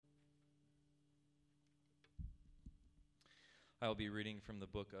I'll be reading from the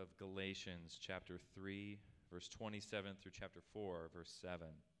book of Galatians, chapter 3, verse 27 through chapter 4, verse 7.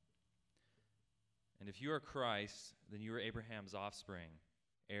 And if you are Christ, then you are Abraham's offspring,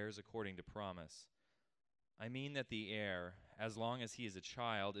 heirs according to promise. I mean that the heir, as long as he is a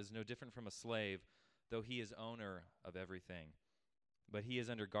child, is no different from a slave, though he is owner of everything. But he is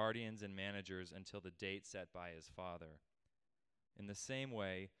under guardians and managers until the date set by his father. In the same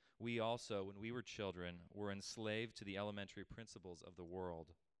way, we also, when we were children, were enslaved to the elementary principles of the world.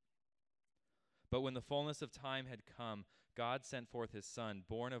 But when the fullness of time had come, God sent forth his Son,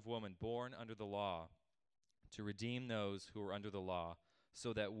 born of woman, born under the law, to redeem those who were under the law,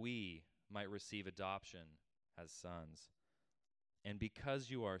 so that we might receive adoption as sons. And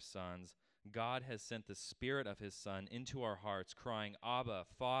because you are sons, God has sent the Spirit of his Son into our hearts, crying, Abba,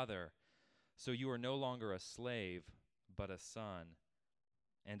 Father. So you are no longer a slave, but a son.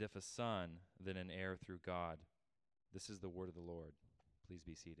 And if a son, then an heir through God. This is the word of the Lord. Please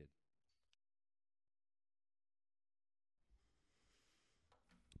be seated.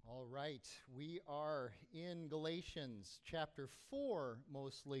 All right, we are in Galatians chapter 4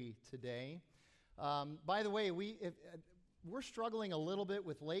 mostly today. By the way, we're struggling a little bit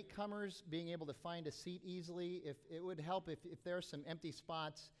with latecomers being able to find a seat easily. If it would help if there are some empty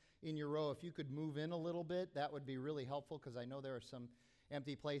spots in your row, if you could move in a little bit, that would be really helpful because I know there are some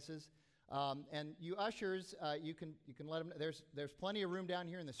empty places. And you ushers, you can let them. There's plenty of room down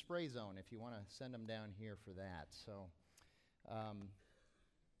here in the spray zone if you want to send them down here for that. So.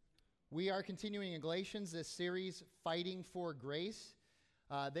 We are continuing in Galatians, this series, Fighting for Grace.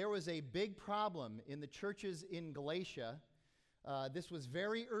 There was a big problem in the churches in Galatia. This was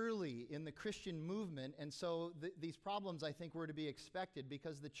very early in the Christian movement, and so these problems, I think, were to be expected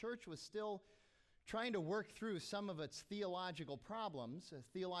because the church was still trying to work through some of its theological problems,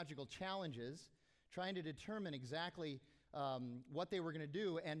 theological challenges, trying to determine exactly what they were going to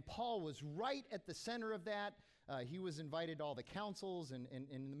do, and Paul was right at the center of that. He was invited to all the councils and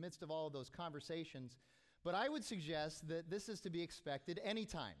in the midst of all of those conversations. But I would suggest that this is to be expected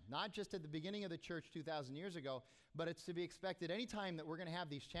anytime, not just at the beginning of the church 2,000 years ago, but it's to be expected anytime that we're going to have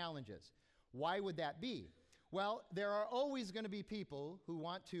these challenges. Why would that be? Well, there are always going to be people who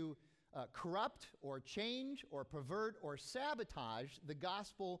want to corrupt or change or pervert or sabotage the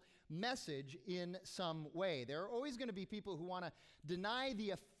gospel message in some way. There are always going to be people who want to deny the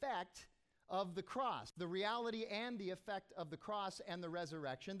effect of the cross, the reality and the effect of the cross and the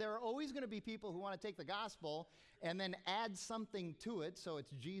resurrection. There are always going to be people who want to take the gospel and then add something to it, so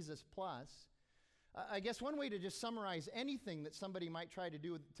it's Jesus plus. I guess one way to just summarize anything that somebody might try to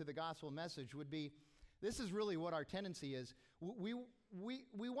do to the gospel message would be, this is really what our tendency is.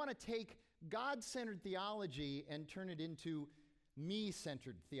 We want to take God-centered theology and turn it into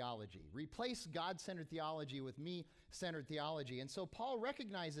me-centered theology. Replace God-centered theology with me-centered theology. And so Paul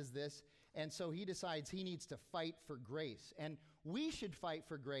recognizes this, and so he decides he needs to fight for grace. And we should fight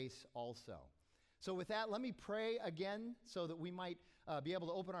for grace also. So with that, let me pray again so that we might be able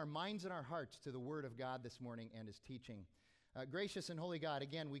to open our minds and our hearts to the Word of God this morning and His teaching. Gracious and holy God,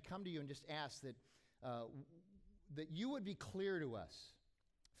 again, we come to you and just ask that you would be clear to us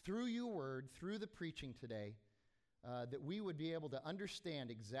through your Word, through the preaching today, that we would be able to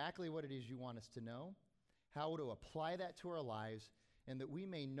understand exactly what it is you want us to know, how to apply that to our lives, and that we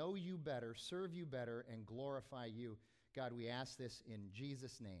may know you better, serve you better, and glorify you. God, we ask this in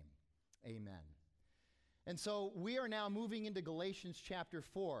Jesus' name. Amen. And so we are now moving into Galatians chapter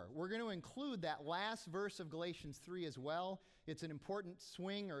 4. We're going to include that last verse of Galatians 3 as well. It's an important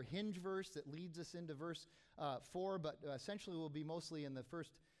swing or hinge verse that leads us into verse 4, but essentially will be mostly in the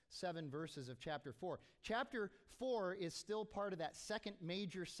first 7 verses of chapter 4. Chapter 4 is still part of that second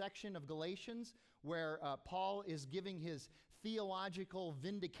major section of Galatians where Paul is giving his theological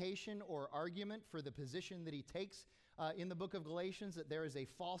vindication or argument for the position that he takes in the book of Galatians, that there is a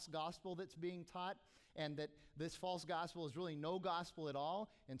false gospel that's being taught and that this false gospel is really no gospel at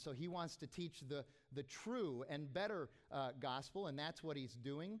all. And so he wants to teach the true and better gospel, and that's what he's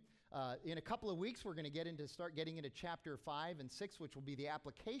doing. In a couple of weeks, we're going to start getting into chapter 5 and 6, which will be the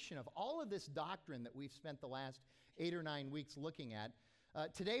application of all of this doctrine that we've spent the last 8 or 9 weeks looking at.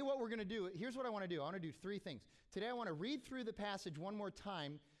 Today, what we're going to do, here's what I want to do. I want to do 3 things. Today, I want to read through the passage one more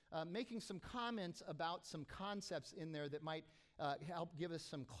time, making some comments about some concepts in there that might help give us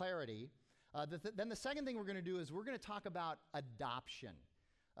some clarity. Then the second thing we're going to do is we're going to talk about adoption.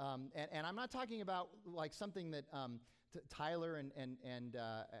 And I'm not talking about like something that Tyler and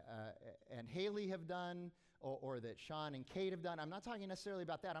Haley have done or that Sean and Kate have done. I'm not talking necessarily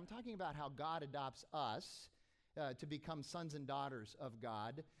about that. I'm talking about how God adopts us to become sons and daughters of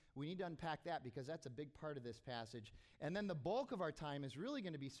God. We need to unpack that because that's a big part of this passage. And then the bulk of our time is really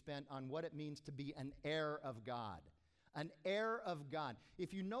going to be spent on what it means to be an heir of God. An heir of God.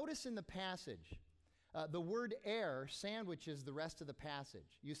 If you notice in the passage, the word heir sandwiches the rest of the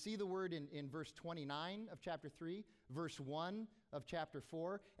passage. You see the word in verse 29 of chapter 3, verse 1 of chapter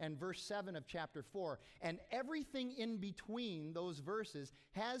 4, and verse 7 of chapter 4. And everything in between those verses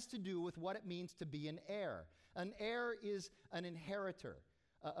has to do with what it means to be an heir. An heir is an inheritor,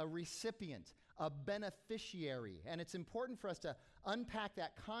 a recipient, a beneficiary. And it's important for us to unpack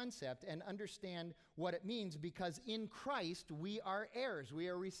that concept and understand what it means, because in Christ we are heirs, we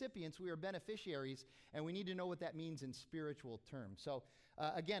are recipients, we are beneficiaries, and we need to know what that means in spiritual terms. So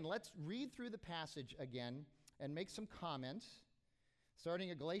again, let's read through the passage again and make some comments,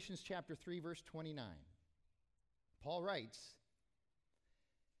 starting at Galatians chapter 3, verse 29. Paul writes,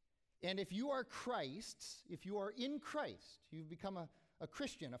 "And if you are Christ's, if you are in Christ, you've become a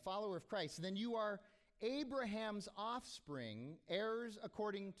Christian, a follower of Christ, then you are Abraham's offspring, heirs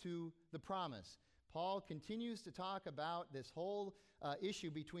according to the promise." Paul continues to talk about this whole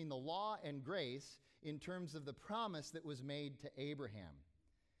issue between the law and grace in terms of the promise that was made to Abraham.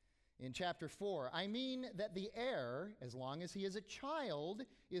 In chapter 4, "I mean that the heir, as long as he is a child,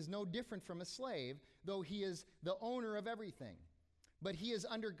 is no different from a slave, though he is the owner of everything. But he is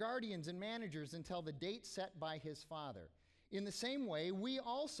under guardians and managers until the date set by his father. In the same way, we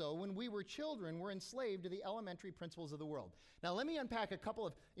also, when we were children, were enslaved to the elementary principles of the world." Now, let me unpack a couple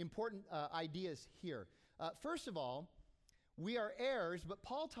of important ideas here. First of all, we are heirs, but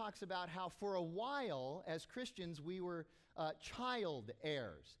Paul talks about how for a while, as Christians, we were child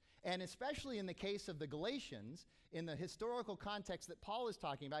heirs. And especially in the case of the Galatians, in the historical context that Paul is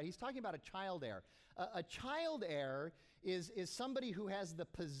talking about, he's talking about a child heir. A child heir is somebody who has the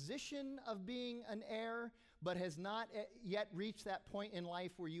position of being an heir, but has not yet reached that point in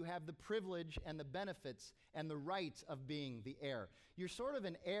life where you have the privilege and the benefits and the rights of being the heir. You're sort of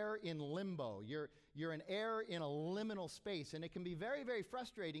an heir in limbo. You're an heir in a liminal space, and it can be very, very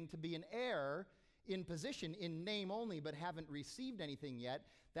frustrating to be an heir in position, in name only, but haven't received anything yet.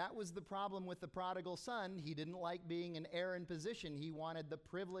 That was the problem with the prodigal son. He didn't like being an heir in position. He wanted the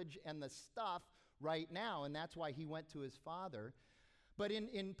privilege and the stuff right now, and that's why he went to his father. But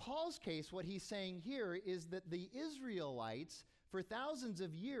in Paul's case, what he's saying here is that the Israelites, for thousands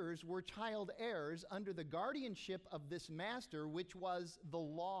of years, were child heirs under the guardianship of this master, which was the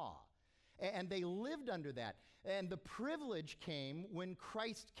law. And they lived under that. And the privilege came when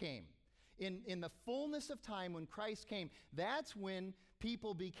Christ came. In the fullness of time, when Christ came, that's when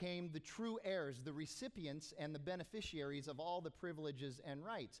people became the true heirs, the recipients and the beneficiaries of all the privileges and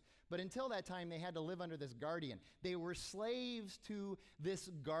rights. But until that time, they had to live under this guardian. They were slaves to this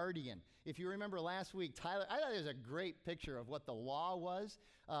guardian. If you remember last week, Tyler, I thought it was a great picture of what the law was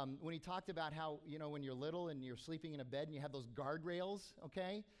when he talked about how, when you're little and you're sleeping in a bed and you have those guardrails,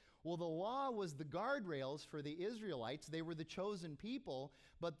 okay? Well, the law was the guardrails for the Israelites. They were the chosen people,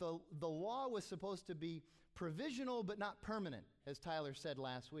 but the law was supposed to be provisional but not permanent, as Tyler said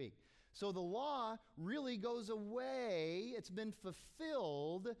last week. So the law really goes away. It's been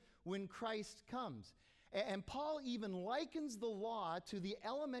fulfilled when Christ comes. And Paul even likens the law to the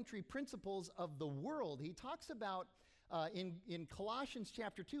elementary principles of the world. He talks about, in Colossians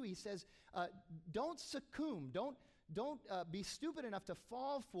chapter 2, he says, don't succumb, don't be stupid enough to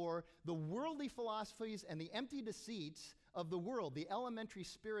fall for the worldly philosophies and the empty deceits of the world, the elementary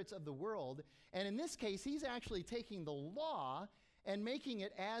spirits of the world. And in this case, he's actually taking the law and making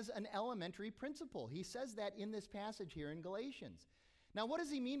it as an elementary principle. He says that in this passage here in Galatians. Now, what does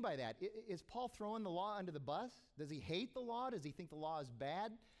he mean by that? Is Paul throwing the law under the bus? Does he hate the law? Does he think the law is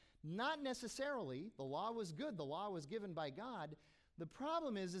bad? Not necessarily. The law was good. The law was given by God. The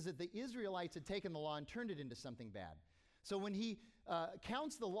problem is that the Israelites had taken the law and turned it into something bad. So when he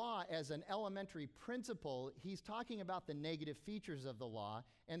counts the law as an elementary principle, he's talking about the negative features of the law,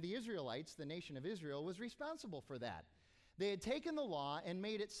 and the Israelites, the nation of Israel, was responsible for that. They had taken the law and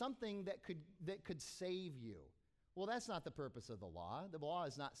made it something that could save you. Well, that's not the purpose of the law. The law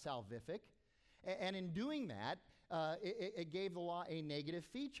is not salvific. And in doing that, it gave the law a negative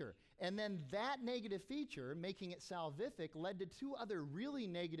feature. And then that negative feature, making it salvific, led to two other really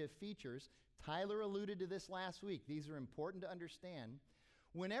negative features. Tyler alluded to this last week. These are important to understand.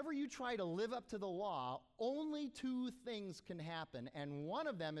 Whenever you try to live up to the law, only two things can happen, and one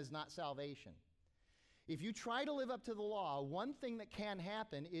of them is not salvation. If you try to live up to the law, one thing that can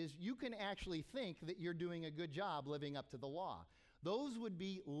happen is you can actually think that you're doing a good job living up to the law. Those would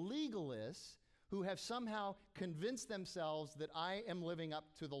be legalists who have somehow convinced themselves that I am living up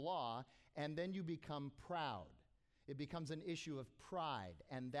to the law, and then you become proud. It becomes an issue of pride,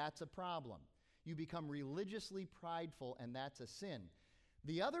 and that's a problem. You become religiously prideful, and that's a sin.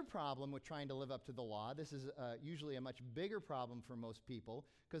 The other problem with trying to live up to the law, this is usually a much bigger problem for most people,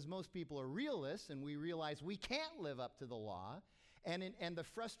 because most people are realists, and we realize we can't live up to the law. And the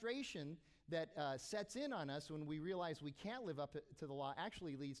frustration that sets in on us when we realize we can't live up to the law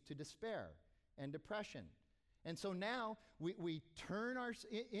actually leads to despair and depression. And so now we turn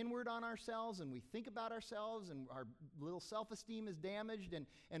inward on ourselves, and we think about ourselves, and our little self-esteem is damaged,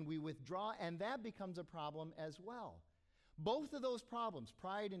 and we withdraw, and that becomes a problem as well. Both of those problems,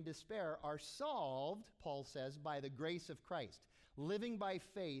 pride and despair, are solved, Paul says, by the grace of Christ, living by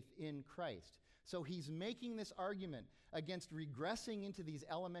faith in Christ. So he's making this argument against regressing into these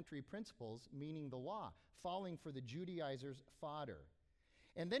elementary principles, meaning the law, falling for the Judaizers' fodder.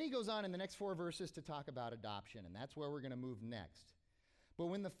 And then he goes on in the next 4 verses to talk about adoption, and that's where we're going to move next. But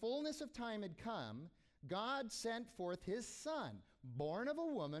when the fullness of time had come, God sent forth his Son, born of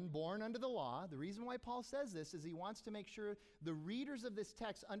a woman, born under the law. The reason why Paul says this is he wants to make sure the readers of this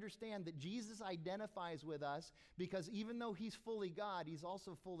text understand that Jesus identifies with us, because even though he's fully God, he's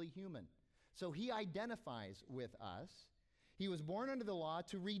also fully human. So he identifies with us. He was born under the law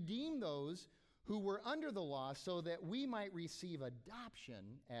to redeem those who were under the law, so that we might receive adoption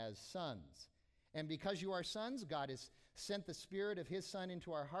as sons. And because you are sons, God has sent the Spirit of his Son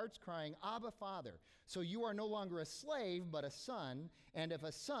into our hearts, crying, Abba, Father. So you are no longer a slave, but a son. And if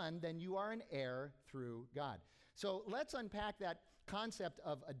a son, then you are an heir through God. So let's unpack that concept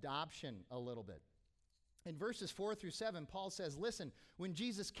of adoption a little bit. In verses 4 through 7, Paul says, listen, when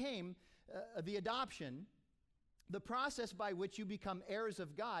Jesus came, the adoption, the process by which you become heirs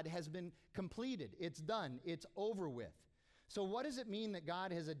of God has been completed. It's done. It's over with. So what does it mean that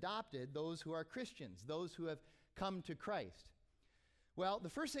God has adopted those who are Christians, those who have come to Christ? Well, the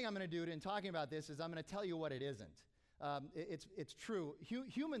first thing I'm going to do in talking about this is I'm going to tell you what it isn't. It's true.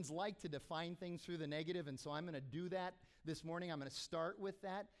 Humans like to define things through the negative, and so I'm going to do that this morning. I'm going to start with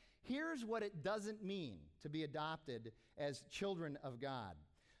that. Here's what it doesn't mean to be adopted as children of God.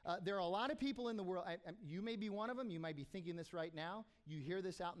 There are a lot of people in the world, you may be one of them, you might be thinking this right now, you hear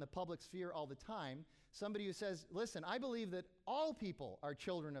this out in the public sphere all the time, somebody who says, listen, I believe that all people are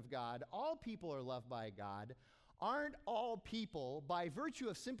children of God, all people are loved by God. Aren't all people, by virtue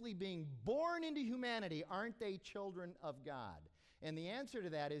of simply being born into humanity, aren't they children of God? And the answer to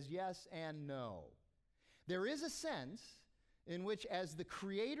that is yes and no. There is a sense in which, as the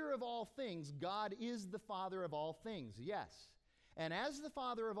creator of all things, God is the Father of all things, yes. And as the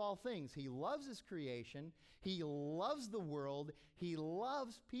Father of all things, he loves his creation, he loves the world, he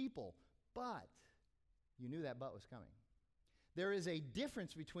loves people. But, you knew that but was coming. There is a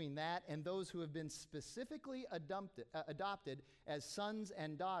difference between that and those who have been specifically adopted as sons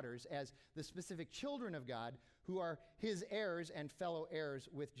and daughters, as the specific children of God, who are his heirs and fellow heirs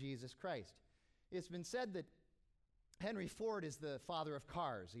with Jesus Christ. It's been said that Henry Ford is the father of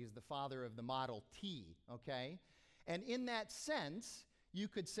cars. He's the father of the Model T, okay? And in that sense, you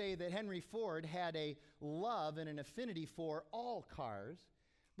could say that Henry Ford had a love and an affinity for all cars.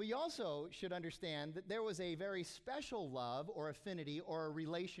 But you also should understand that there was a very special love or affinity or a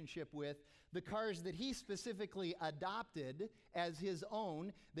relationship with the cars that he specifically adopted as his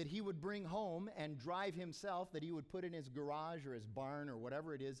own, that he would bring home and drive himself, that he would put in his garage or his barn or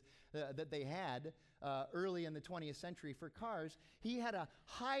whatever it is that they had early in the 20th century for cars. He had a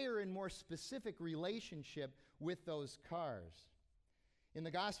higher and more specific relationship with those cars. In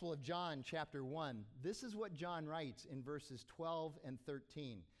the Gospel of John, chapter 1, this is what John writes in verses 12 and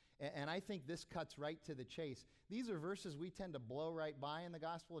 13. And I think this cuts right to the chase. These are verses we tend to blow right by in the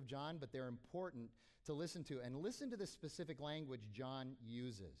Gospel of John, but they're important to listen to. And listen to the specific language John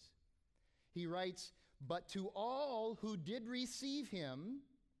uses. He writes, "But to all who did receive him,"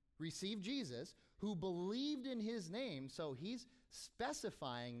 receive Jesus, "who believed in his name," so he's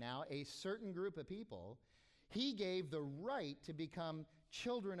specifying now a certain group of people, "he gave the right to become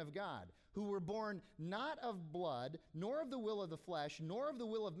children of God, who were born not of blood, nor of the will of the flesh, nor of the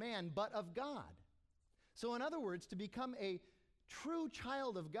will of man, but of God." So in other words, to become a true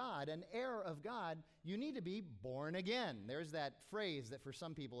child of God, an heir of God, you need to be born again. There's that phrase that for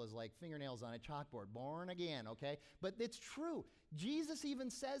some people is like fingernails on a chalkboard, born again, okay? But it's true. Jesus even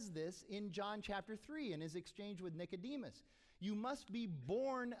says this in John chapter 3 in his exchange with Nicodemus. You must be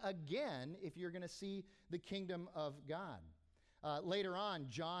born again if you're going to see the kingdom of God. Later on,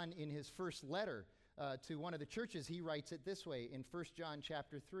 John, in his first letter to one of the churches, he writes it this way in 1 John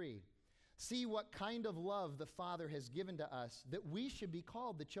chapter 3. "See what kind of love the Father has given to us, that we should be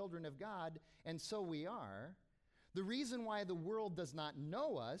called the children of God, and so we are. The reason why the world does not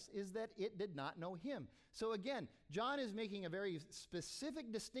know us is that it did not know him. So again, John is making a very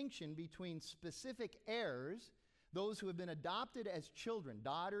specific distinction between specific heirs, those who have been adopted as children,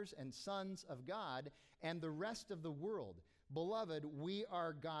 daughters and sons of God, and the rest of the world. Beloved, we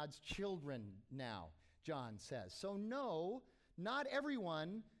are God's children now, John says. So no, not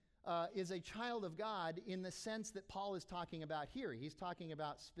everyone is a child of God in the sense that Paul is talking about here. He's talking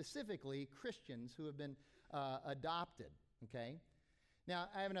about specifically Christians who have been adopted, okay? Now,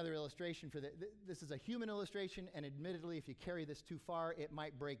 I have another illustration for this. This is a human illustration, and admittedly, if you carry this too far, it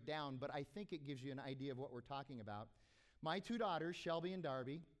might break down, but I think it gives you an idea of what we're talking about. My two daughters, Shelby and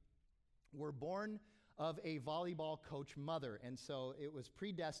Darby, were born of a volleyball coach mother, and so it was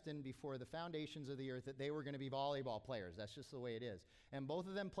predestined before the foundations of the earth that they were going to be volleyball players. That's just the way it is. And both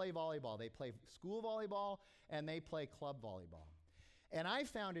of them play volleyball. They play school volleyball, and they play club volleyball. And I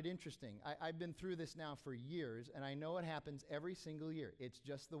found it interesting. I've been through this now for years, and I know it happens every single year. It's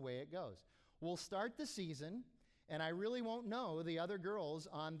just the way it goes. We'll start the season, and I really won't know the other girls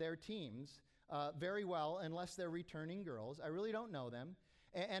on their teams very well unless they're returning girls. I really don't know them.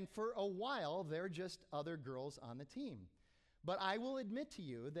 And for a while, they're just other girls on the team. But I will admit to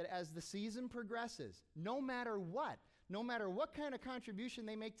you that as the season progresses, no matter what kind of contribution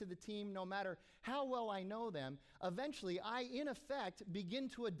they make to the team, no matter how well I know them, eventually I, in effect, begin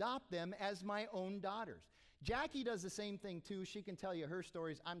to adopt them as my own daughters. Jackie does the same thing too. She can tell you her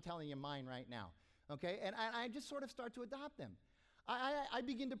stories. I'm telling you mine right now. Okay? And I just sort of start to adopt them. I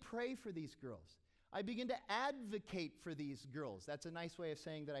begin to pray for these girls. I begin to advocate for these girls. That's a nice way of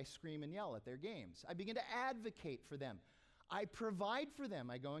saying that I scream and yell at their games. I begin to advocate for them. I provide for them.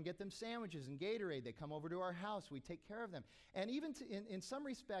 I go and get them sandwiches and Gatorade. They come over to our house. We take care of them. And even in some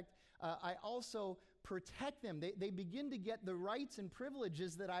respect, I also protect them. They begin to get the rights and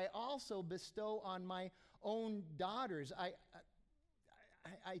privileges that I also bestow on my own daughters. I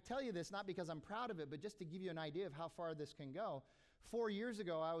tell you this not because I'm proud of it, but just to give you an idea of how far this can go. 4 years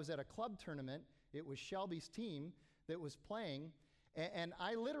ago, I was at a club tournament. It was Shelby's team that was playing. And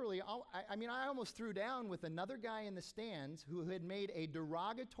I literally, I almost threw down with another guy in the stands who had made a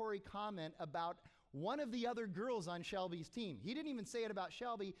derogatory comment about one of the other girls on Shelby's team. He didn't even say it about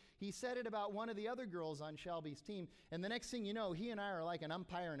Shelby. He said it about one of the other girls on Shelby's team. And the next thing you know, he and I are like an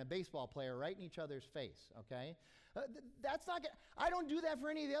umpire and a baseball player right in each other's face, okay? That's not good. I don't do that for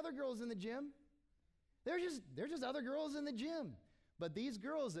any of the other girls in the gym. They're just other girls in the gym. But these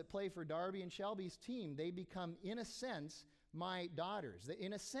girls that play for Darby and Shelby's team, they become, in a sense, my daughters.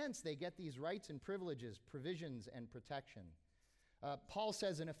 In a sense, they get these rights and privileges, provisions and protection. Paul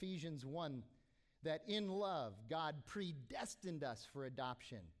says in Ephesians 1 that in love, God predestined us for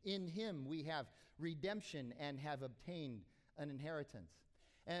adoption. In him we have redemption and have obtained an inheritance.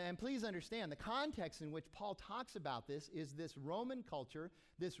 And please understand, the context in which Paul talks about this is this Roman culture,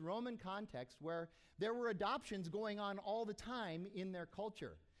 this Roman context where there were adoptions going on all the time in their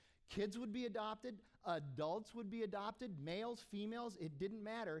culture. Kids would be adopted, adults would be adopted, males, females, it didn't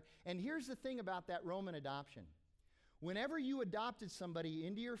matter. And here's the thing about that Roman adoption. Whenever you adopted somebody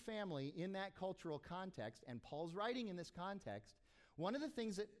into your family in that cultural context, and Paul's writing in this context, one of the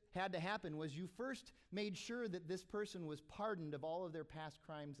things that had to happen was you first made sure that this person was pardoned of all of their past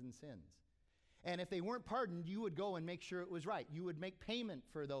crimes and sins. And if they weren't pardoned, you would go and make sure it was right. You would make payment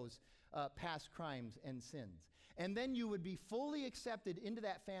for those past crimes and sins. And then you would be fully accepted into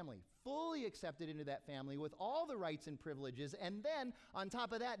that family with all the rights and privileges. And then, on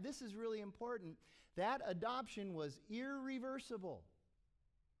top of that, this is really important, that adoption was irreversible.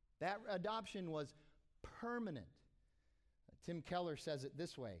 That adoption was permanent. Tim Keller says it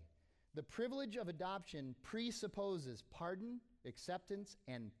this way: the privilege of adoption presupposes pardon, acceptance,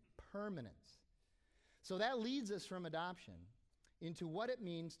 and permanence. So that leads us from adoption into what it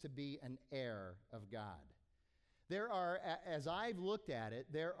means to be an heir of God. There are, as I've looked at it,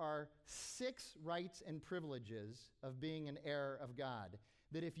 there are 6 rights and privileges of being an heir of God,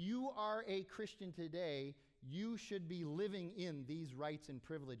 that if you are a Christian today, you should be living in these rights and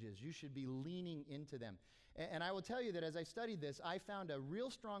privileges. You should be leaning into them. And I will tell you that as I studied this, I found a real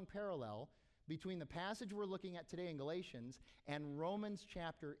strong parallel between the passage we're looking at today in Galatians and Romans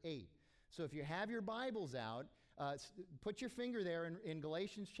chapter 8. So if you have your Bibles out, put your finger there in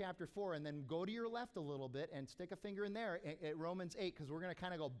Galatians chapter 4, and then go to your left a little bit and stick a finger in there at Romans 8, because we're going to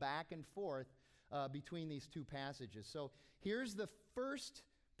kind of go back and forth between these two passages. So here's the first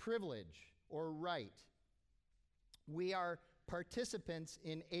privilege or right. We are participants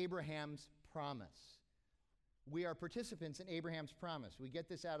in Abraham's promise. We are participants in Abraham's promise. We get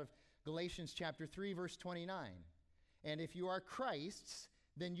this out of Galatians chapter 3, verse 29. And if you are Christ's,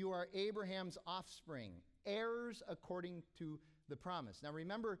 then you are Abraham's offspring, heirs according to the promise. Now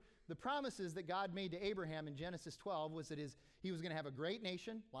remember, the promises that God made to Abraham in Genesis 12 was that he was going to have a great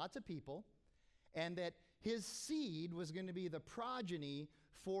nation, lots of people, and that his seed was going to be the progeny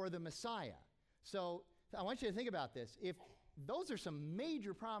for the Messiah. So I want you to think about this. If those are some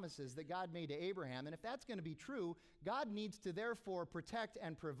major promises that God made to Abraham, and if that's going to be true, God needs to therefore protect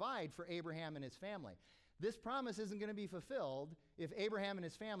and provide for Abraham and his family. This promise isn't going to be fulfilled if Abraham and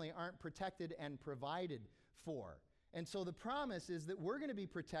his family aren't protected and provided for. And so the promise is that we're going to be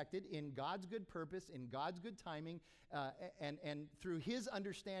protected in God's good purpose, in God's good timing, and through his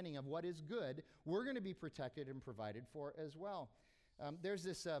understanding of what is good, we're going to be protected and provided for as well. There's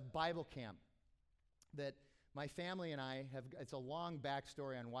this Bible camp that my family and I have. It's a long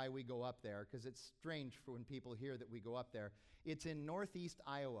backstory on why we go up there, because it's strange for when people hear that we go up there. It's in northeast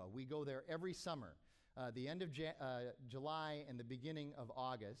Iowa. We go there every summer, the end of July and the beginning of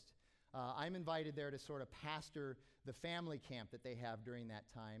August. I'm invited there to sort of pastor the family camp that they have during that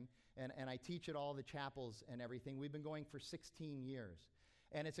time, and I teach at all the chapels and everything. We've been going for 16 years.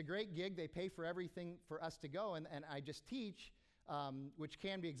 And it's a great gig. They pay for everything for us to go, and I just teach, which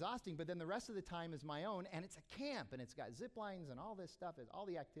can be exhausting, but then the rest of the time is my own, and it's a camp, and it's got zip lines and all this stuff, all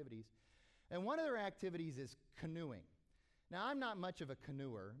the activities. And one of their activities is canoeing. Now, I'm not much of a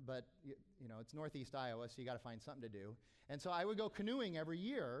canoeer, but you know, it's northeast Iowa, so you got to find something to do. And so I would go canoeing every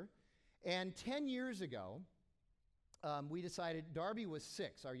year. And 10 years ago, we decided, Darby was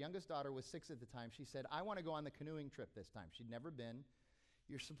 6. Our youngest daughter was 6 at the time. She said, I want to go on the canoeing trip this time. She'd never been.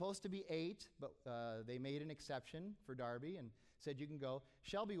 You're supposed to be 8, but they made an exception for Darby and said you can go.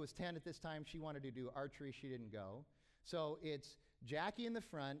 Shelby was 10 at this time. She wanted to do archery. She didn't go. So it's Jackie in the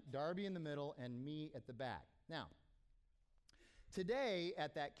front, Darby in the middle, and me at the back. Now, today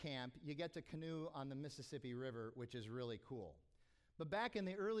at that camp, you get to canoe on the Mississippi River, which is really cool. But back in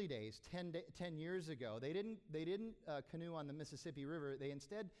the early days, 10 years ago, they didn't canoe on the Mississippi River. They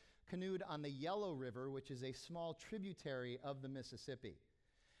instead canoed on the Yellow River, which is a small tributary of the Mississippi.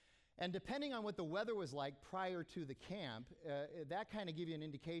 And depending on what the weather was like prior to the camp, that kind of gives you an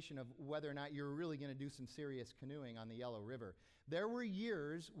indication of whether or not you're really going to do some serious canoeing on the Yellow River. There were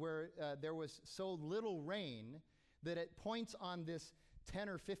years where there was so little rain that at points on this 10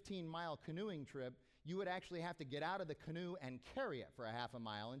 or 15 mile canoeing trip, you would actually have to get out of the canoe and carry it for a half a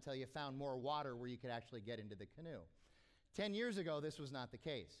mile until you found more water where you could actually get into the canoe. 10 years ago, this was not the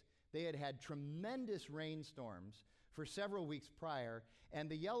case. They had had tremendous rainstorms for several weeks prior, and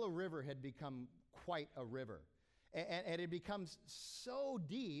the Yellow River had become quite a river. And it becomes so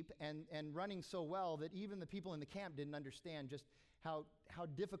deep and running so well that even the people in the camp didn't understand just how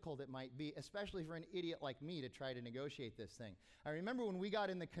difficult it might be, especially for an idiot like me to try to negotiate this thing. I remember when we got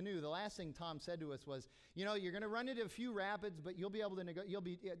in the canoe, the last thing Tom said to us was, you know, you're going to run into a few rapids, but you'll be able to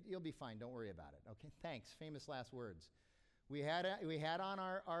you'll be fine. Don't worry about it. Okay, thanks. Famous last words. We had on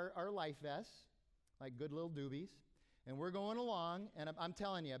our life vests, like good little doobies, and we're going along, and I'm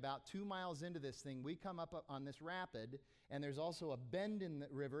telling you, about 2 miles into this thing, we come up on this rapid, and there's also a bend in the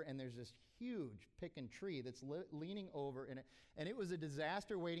river, and there's this huge pickin' tree that's leaning over in it, and it was a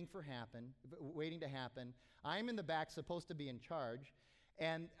disaster waiting to happen. I'm in the back, supposed to be in charge,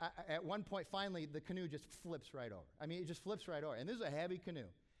 and at one point, finally, the canoe just flips right over. I mean, it just flips right over, and this is a heavy canoe,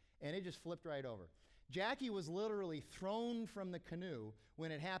 and it just flipped right over. Jackie was literally thrown from the canoe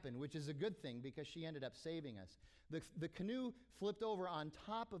when it happened, which is a good thing because she ended up saving us. The canoe flipped over on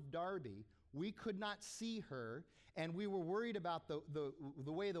top of Darby. We could not see her, and we were worried about the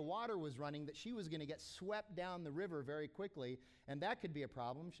way the water was running, that she was going to get swept down the river very quickly, and that could be a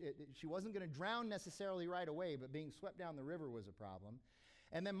problem. She wasn't going to drown necessarily right away, but being swept down the river was a problem.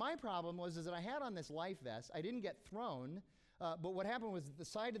 And then my problem was that I had on this life vest. I didn't get thrown, but what happened was that the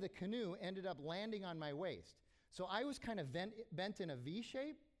side of the canoe ended up landing on my waist. So I was kind of bent in a V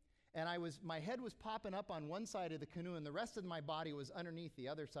shape, and my head was popping up on one side of the canoe, and the rest of my body was underneath the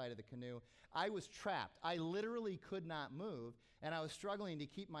other side of the canoe. I was trapped. I literally could not move, and I was struggling to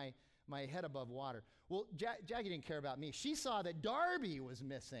keep my head above water. Well, Jackie didn't care about me. She saw that Darby was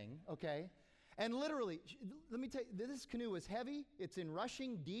missing, okay? And literally, let me tell you, this canoe was heavy. It's in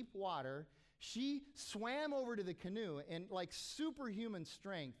rushing deep water. She swam over to the canoe, and like superhuman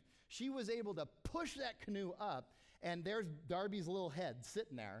strength, she was able to push that canoe up, and there's Darby's little head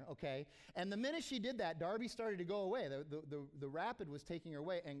sitting there, okay? And the minute she did that, Darby started to go away. The rapid was taking her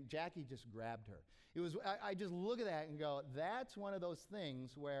away, and Jackie just grabbed her. I just look at that and go, that's one of those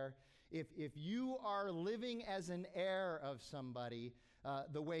things where if you are living as an heir of somebody,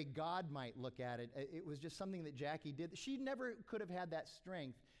 the way God might look at it. It was just something that Jackie did. She never could have had that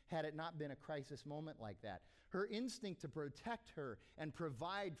strength had it not been a crisis moment like that. Her instinct to protect her and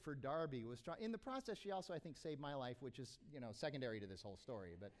provide for Darby was strong. In the process, she also, I think, saved my life, which is, secondary to this whole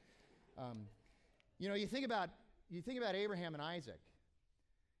story. But, you think about Abraham and Isaac.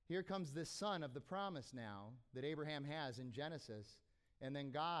 Here comes this son of the promise now that Abraham has in Genesis. And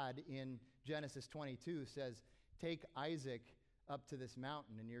then God in Genesis 22 says, take Isaac up to this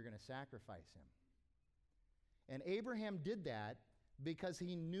mountain and you're going to sacrifice him. And Abraham did that because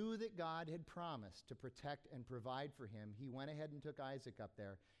he knew that God had promised to protect and provide for him. He went ahead and took Isaac up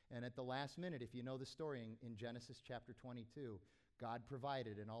there. And at the last minute, if you know the story in Genesis chapter 22, God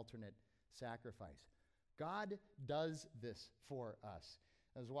provided an alternate sacrifice. God does this for us.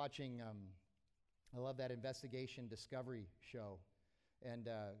 I was watching, I love that investigation discovery show. And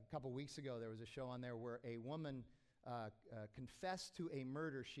a couple weeks ago, there was a show on there where a woman confessed to a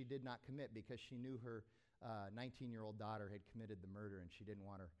murder she did not commit because she knew her 19-year-old daughter had committed the murder and she didn't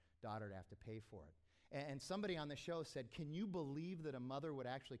want her daughter to have to pay for it. And somebody on the show said, can you believe that a mother would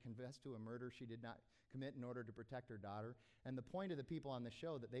actually confess to a murder she did not commit in order to protect her daughter? And the point of the people on the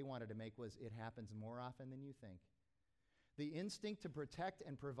show that they wanted to make was, it happens more often than you think. The instinct to protect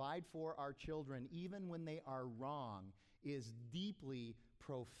and provide for our children, even when they are wrong, is deeply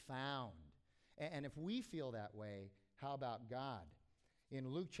profound. And if we feel that way, how about God? In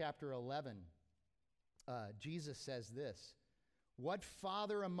Luke chapter 11, Jesus says this, what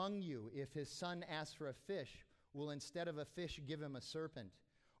father among you, if his son asks for a fish, will instead of a fish give him a serpent?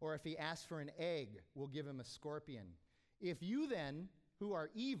 Or if he asks for an egg, will give him a scorpion? If you then, who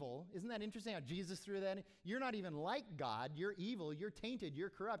are evil, isn't that interesting how Jesus threw that in? You're not even like God. You're evil. You're tainted. You're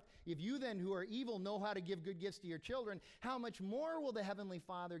corrupt. If you then, who are evil, know how to give good gifts to your children, how much more will the Heavenly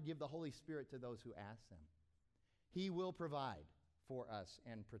Father give the Holy Spirit to those who ask them? He will provide for us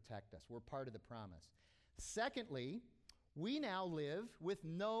and protect us. We're part of the promise. Secondly, we now live with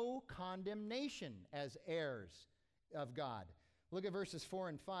no condemnation as heirs of God. Look at verses 4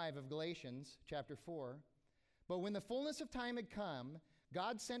 and 5 of Galatians chapter 4. But when the fullness of time had come,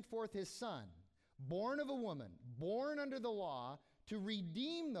 God sent forth his Son, born of a woman, born under the law, to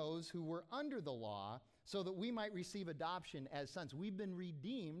redeem those who were under the law, so that we might receive adoption as sons. We've been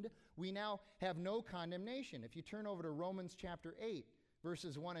redeemed. We now have no condemnation. If you turn over to Romans chapter 8,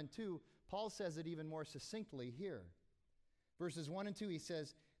 verses 1 and 2, Paul says it even more succinctly here. Verses 1 and 2, he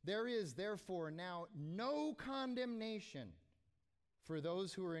says, there is therefore now no condemnation for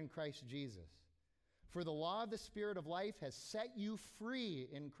those who are in Christ Jesus. For the law of the Spirit of life has set you free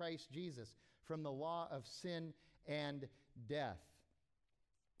in Christ Jesus from the law of sin and death.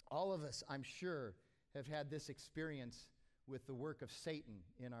 All of us, I'm sure, have had this experience with the work of Satan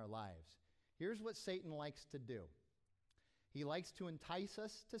in our lives. Here's what Satan likes to do. He likes to entice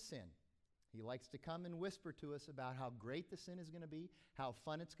us to sin. He likes to come and whisper to us about how great the sin is going to be, how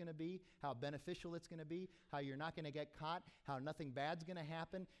fun it's going to be, how beneficial it's going to be, how you're not going to get caught, how nothing bad's going to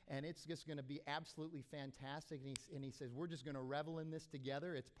happen, and it's just going to be absolutely fantastic. And he says, we're just going to revel in this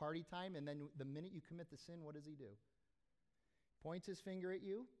together. It's party time. And then the minute you commit the sin, what does he do? Points his finger at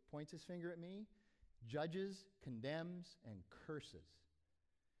you, points his finger at me, judges, condemns, and curses.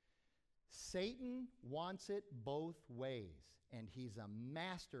 Satan wants it both ways, and he's a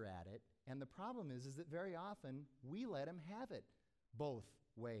master at it. And the problem is that very often we let him have it both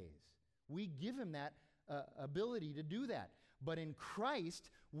ways. We give him that ability to do that. But in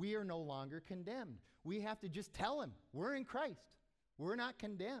Christ, we are no longer condemned. We have to just tell him, we're in Christ. We're not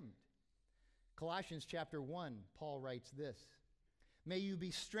condemned. Colossians chapter 1, Paul writes this, may you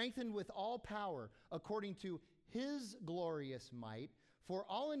be strengthened with all power according to his glorious might, for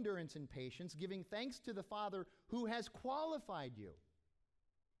all endurance and patience, giving thanks to the Father who has qualified you.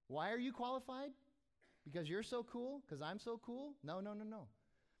 Why are you qualified? Because you're so cool? Because I'm so cool? No.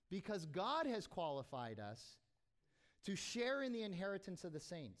 Because God has qualified us to share in the inheritance of the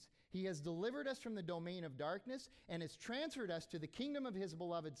saints. He has delivered us from the domain of darkness and has transferred us to the kingdom of his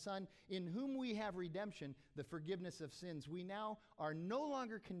beloved Son, in whom we have redemption, the forgiveness of sins. We now are no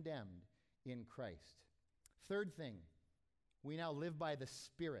longer condemned in Christ. Third thing, we now live by the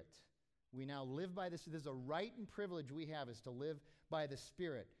Spirit. We now live by this. There's a right and privilege we have is to live by the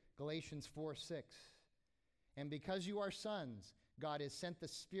Spirit. Galatians 4:6. And because you are sons, God has sent the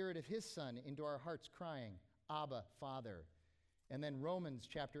Spirit of his Son into our hearts, crying, Abba, Father. And then Romans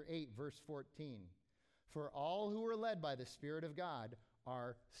chapter 8, verse 14. For all who are led by the Spirit of God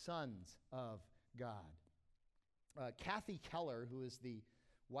are sons of God. Kathy Keller, who is the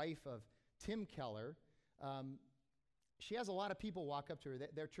wife of Tim Keller, she has a lot of people walk up to her.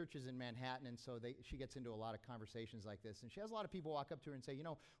 Their church is in Manhattan, and so she gets into a lot of conversations like this. And she has a lot of people walk up to her and say,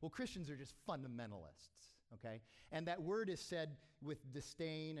 well, Christians are just fundamentalists, okay? And that word is said with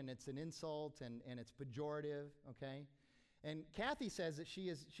disdain, and it's an insult, and it's pejorative, okay? And Kathy says that she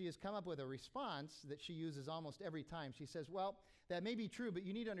has come up with a response that she uses almost every time. She says, well, that may be true, but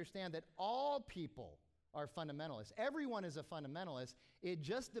you need to understand that all people are fundamentalists. Everyone is a fundamentalist. It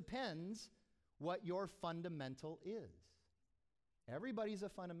just depends what your fundamental is. Everybody's a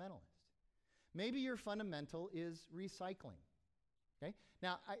fundamentalist. Maybe your fundamental is recycling. Okay?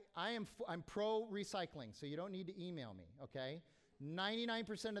 Now, I'm pro recycling, so you don't need to email me, okay?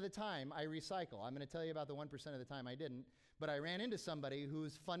 99% of the time I recycle. I'm going to tell you about the 1% of the time I didn't, but I ran into somebody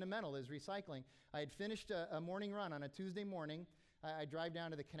whose fundamental is recycling. I had finished a morning run on a Tuesday morning. I drive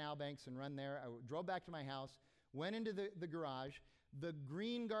down to the canal banks and run there. I drove back to my house, went into the garage. The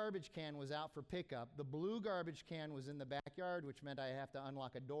green garbage can was out for pickup. The blue garbage can was in the backyard, which meant I have to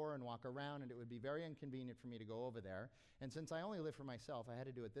unlock a door and walk around, and it would be very inconvenient for me to go over there. And since I only live for myself, I had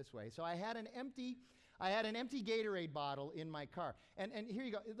to do it this way. So I had an empty Gatorade bottle in my car. And here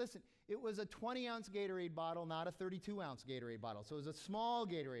you go. Listen, it was a 20-ounce Gatorade bottle, not a 32-ounce Gatorade bottle. So it was a small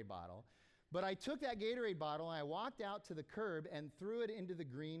Gatorade bottle. But I took that Gatorade bottle and I walked out to the curb and threw it into the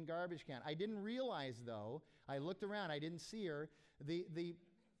green garbage can. I didn't realize, though, I looked around, I didn't see her. The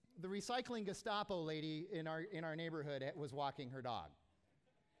recycling Gestapo lady in our neighborhood was walking her dog.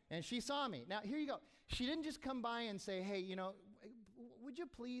 And she saw me. Now, here you go. She didn't just come by and say, hey, would you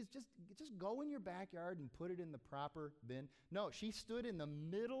please just go in your backyard and put it in the proper bin? No, she stood in the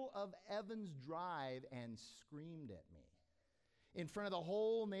middle of Evans Drive and screamed at me in front of the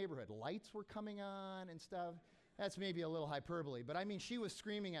whole neighborhood. Lights were coming on and stuff. That's maybe a little hyperbole, but I mean, she was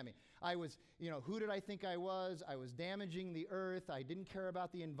screaming at me. I was, who did I think I was? I was damaging the earth. I didn't care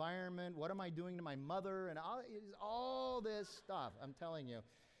about the environment. What am I doing to my mother? And all this stuff. I'm telling you,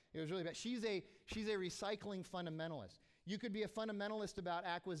 it was really bad. She's a recycling fundamentalist. You could be a fundamentalist about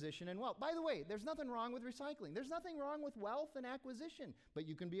acquisition and wealth. By the way, there's nothing wrong with recycling. There's nothing wrong with wealth and acquisition, but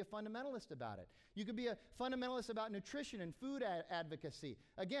you can be a fundamentalist about it. You could be a fundamentalist about nutrition and food advocacy.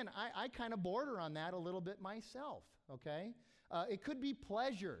 Again, I kind of border on that a little bit myself, okay? It could be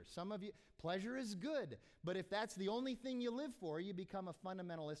pleasure. Some of you, pleasure is good, but if that's the only thing you live for, you become a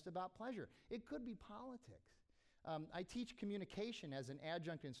fundamentalist about pleasure. It could be politics. I teach communication as an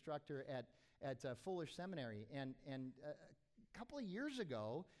adjunct instructor at Fuller Seminary, and a couple of years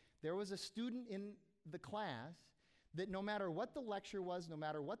ago, there was a student in the class that no matter what the lecture was, no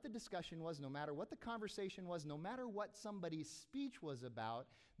matter what the discussion was, no matter what the conversation was, no matter what somebody's speech was about,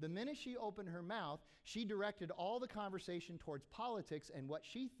 the minute she opened her mouth, she directed all the conversation towards politics and what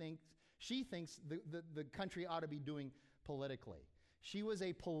she thinks the country ought to be doing politically. She was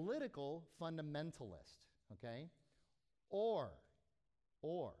a political fundamentalist, okay? Or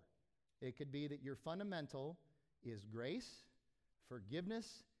it could be that your fundamental is grace,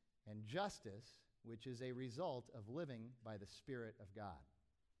 forgiveness, and justice, which is a result of living by the Spirit of God.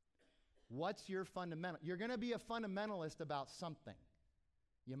 What's your fundamental? You're going to be a fundamentalist about something.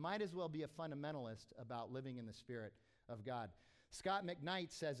 You might as well be a fundamentalist about living in the Spirit of God. Scott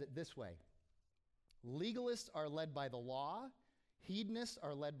McKnight says it this way: legalists are led by the law, hedonists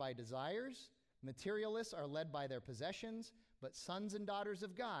are led by desires, materialists are led by their possessions, but sons and daughters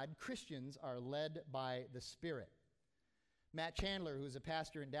of God, Christians, are led by the Spirit. Matt Chandler, who's a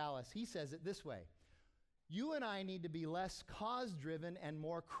pastor in Dallas, he says it this way: you and I need to be less cause-driven and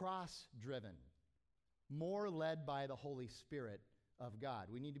more cross-driven, more led by the Holy Spirit of God.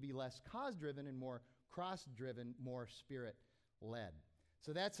 We need to be less cause-driven and more cross-driven, more Spirit-led.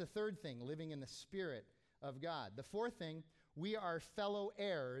 So that's the third thing, living in the Spirit of God. The fourth thing, we are fellow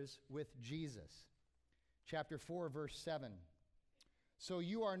heirs with Jesus. Chapter 4, verse 7. So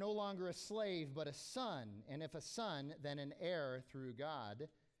you are no longer a slave, but a son, and if a son, then an heir through God.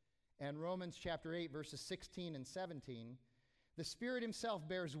 And Romans chapter 8, verses 16 and 17. The Spirit himself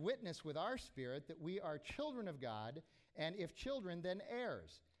bears witness with our spirit that we are children of God, and if children, then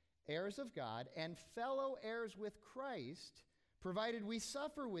heirs, heirs of God, and fellow heirs with Christ, provided we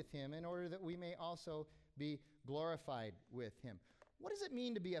suffer with him in order that we may also be glorified with him. What does it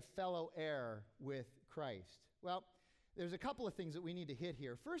mean to be a fellow heir with Christ? Well, there's a couple of things that we need to hit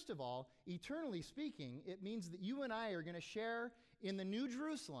here. First of all, eternally speaking, it means that you and I are going to share in the New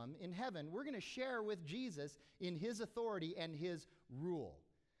Jerusalem in heaven. We're going to share with Jesus in his authority and his rule.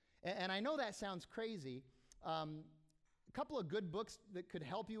 And I know that sounds crazy. A couple of good books that could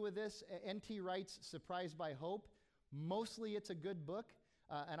help you with this. N.T. Wright's Surprised by Hope. Mostly it's a good book,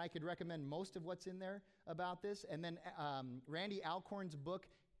 and I could recommend most of what's in there about this. And then Randy Alcorn's book,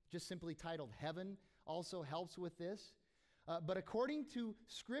 just simply titled Heaven, also helps with this. But according to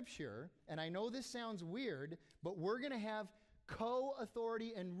Scripture, and I know this sounds weird, but we're going to have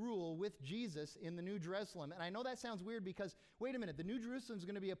co-authority and rule with Jesus in the New Jerusalem. And I know that sounds weird because, wait a minute, the New Jerusalem is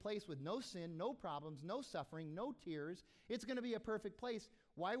going to be a place with no sin, no problems, no suffering, no tears. It's going to be a perfect place.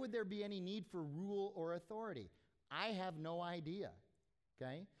 Why would there be any need for rule or authority? I have no idea,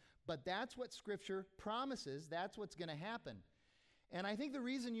 okay? But that's what Scripture promises. That's what's going to happen. And I think the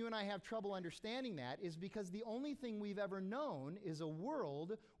reason you and I have trouble understanding that is because the only thing we've ever known is a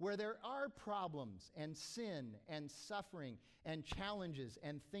world where there are problems and sin and suffering and challenges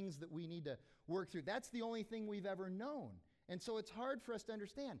and things that we need to work through. That's the only thing we've ever known. And so it's hard for us to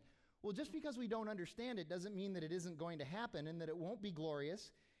understand. Well, just because we don't understand it doesn't mean that it isn't going to happen and that it won't be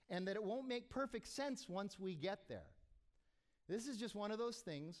glorious and that it won't make perfect sense once we get there. This is just one of those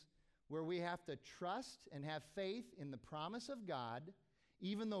things where we have to trust and have faith in the promise of God,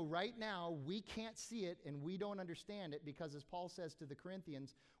 even though right now we can't see it and we don't understand it, because as Paul says to the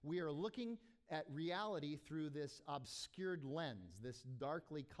Corinthians, we are looking at reality through this obscured lens, this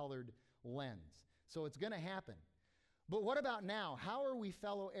darkly colored lens. So it's going to happen. But what about now? How are we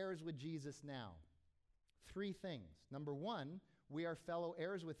fellow heirs with Jesus now? 3 things. Number 1, we are fellow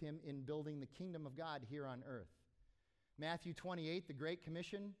heirs with him in building the kingdom of God here on earth. Matthew 28, the Great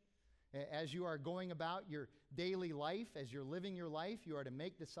Commission. As you are going about your daily life, as you're living your life, you are to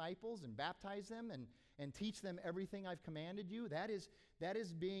make disciples and baptize them and teach them everything I've commanded you. That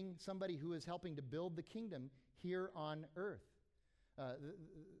is being somebody who is helping to build the kingdom here on earth.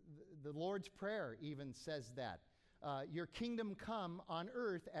 The Lord's Prayer even says that. Your kingdom come on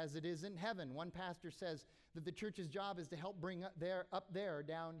earth as it is in heaven. One pastor says that the church's job is to help bring up there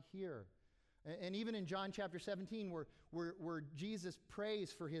down here. And even in John chapter 17, where Jesus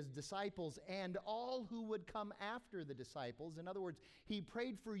prays for his disciples and all who would come after the disciples. In other words, he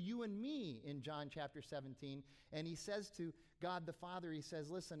prayed for you and me in John chapter 17. And he says to God the Father, he says,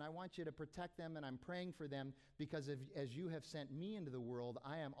 listen, I want you to protect them, and I'm praying for them because as you have sent me into the world,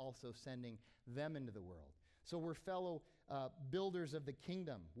 I am also sending them into the world. So we're fellow builders of the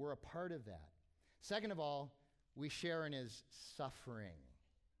kingdom. We're a part of that. Second of all, we share in his suffering.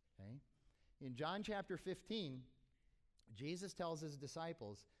 Okay? In John chapter 15, Jesus tells his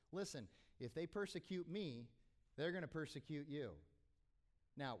disciples, listen, if they persecute me, they're going to persecute you.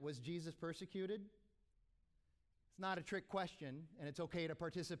 Now, was Jesus persecuted? It's not a trick question, and it's okay to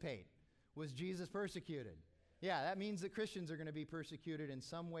participate. Was Jesus persecuted? Yeah, that means that Christians are going to be persecuted in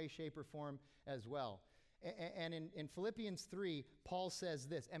some way, shape, or form as well. And in Philippians 3, Paul says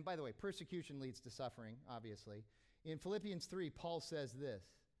this, and by the way, persecution leads to suffering, obviously. In Philippians 3, Paul says this,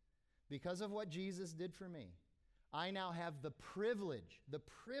 because of what Jesus did for me, I now have the privilege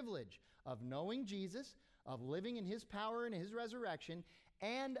of knowing Jesus, of living in his power and his resurrection,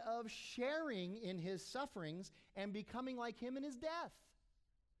 and of sharing in his sufferings and becoming like him in his death.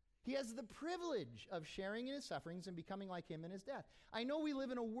 He has the privilege of sharing in his sufferings and becoming like him in his death. I know we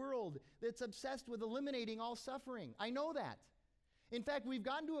live in a world that's obsessed with eliminating all suffering. I know that. In fact, we've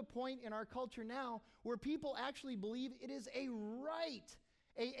gotten to a point in our culture now where people actually believe it is a right,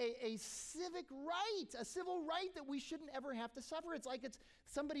 a civic right, a civil right that we shouldn't ever have to suffer. It's like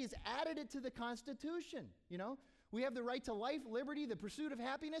somebody has added it to the Constitution, you know? We have the right to life, liberty, the pursuit of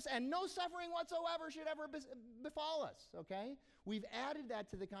happiness, and no suffering whatsoever should ever befall us, okay? We've added that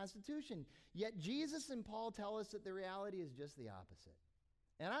to the Constitution. Yet Jesus and Paul tell us that the reality is just the opposite.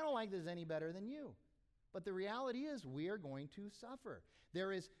 And I don't like this any better than you. But the reality is we are going to suffer.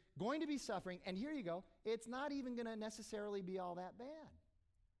 There is going to be suffering, and here you go. It's not even going to necessarily be all that bad.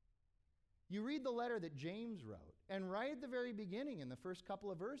 You read the letter that James wrote, and right at the very beginning, in the first couple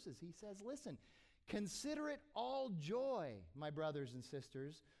of verses, he says, listen, consider it all joy, my brothers and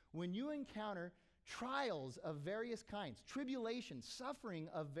sisters, when you encounter trials of various kinds, tribulation, suffering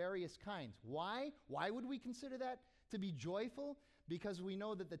of various kinds. Why? Why would we consider that to be joyful? Because we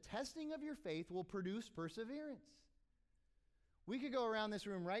know that the testing of your faith will produce perseverance. We could go around this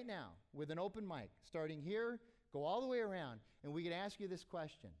room right now with an open mic, starting here, go all the way around, and we could ask you this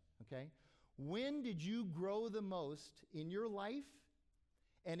question, okay? When did you grow the most in your life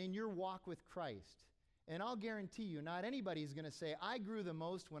and in your walk with Christ? And I'll guarantee you, not anybody's going to say, I grew the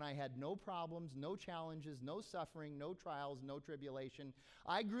most when I had no problems, no challenges, no suffering, no trials, no tribulation.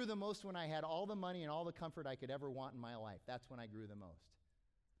 I grew the most when I had all the money and all the comfort I could ever want in my life. That's when I grew the most.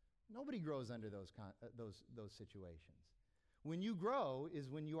 Nobody grows under those situations. When you grow is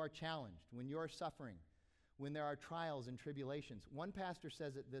when you are challenged, when you are suffering, when there are trials and tribulations. One pastor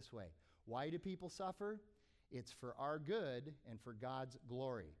says it this way, why do people suffer? It's for our good and for God's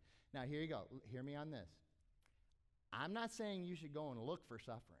glory. Now, here you go. Hear me on this. I'm not saying you should go and look for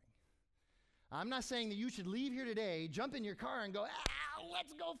suffering. I'm not saying that you should leave here today, jump in your car, and go,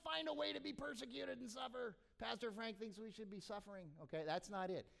 let's go find a way to be persecuted and suffer. Pastor Frank thinks we should be suffering. Okay, that's not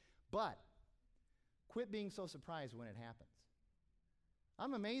it. But quit being so surprised when it happens.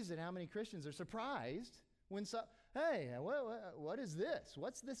 I'm amazed at how many Christians are surprised when, hey, what is this?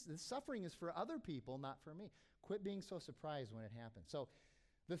 What's this? This suffering is for other people, not for me. Quit being so surprised when it happens. So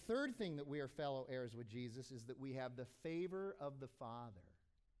the third thing that we are fellow heirs with Jesus is that we have the favor of the Father,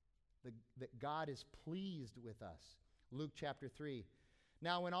 that God is pleased with us. Luke chapter 3.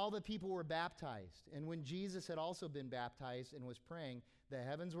 Now, when all the people were baptized, and when Jesus had also been baptized and was praying, the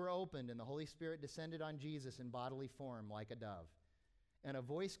heavens were opened, and the Holy Spirit descended on Jesus in bodily form like a dove. And a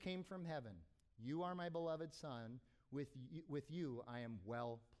voice came from heaven, "You are my beloved Son, with you I am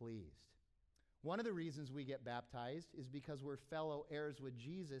well pleased." One of the reasons we get baptized is because we're fellow heirs with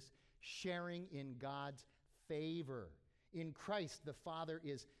Jesus, sharing in God's favor. In Christ, the Father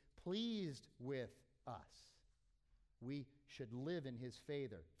is pleased with us. We should live in his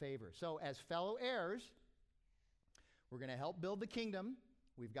favor. So as fellow heirs, we're going to help build the kingdom.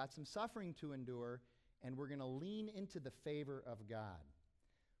 We've got some suffering to endure, and we're going to lean into the favor of God.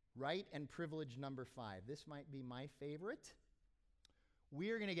 Right and privilege number 5. This might be my favorite.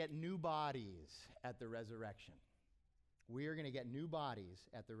 We are going to get new bodies at the resurrection. We are going to get new bodies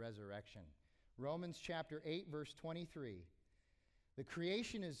at the resurrection. Romans chapter 8, verse 23. The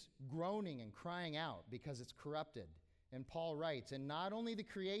creation is groaning and crying out because it's corrupted. And Paul writes, and not only the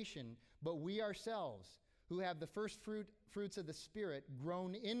creation, but we ourselves, who have the first fruits of the Spirit,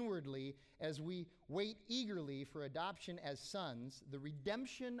 groan inwardly as we wait eagerly for adoption as sons, the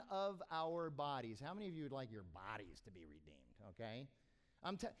redemption of our bodies. How many of you would like your bodies to be redeemed? Okay?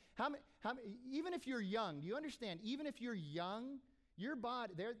 Even if you're young, do you understand? Even if you're young, your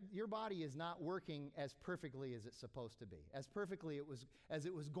body is not working as perfectly as it's supposed to be, as perfectly as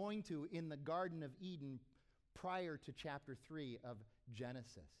it was going to in the Garden of Eden prior to chapter 3 of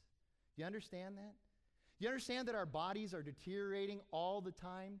Genesis. Do you understand that? Do you understand that our bodies are deteriorating all the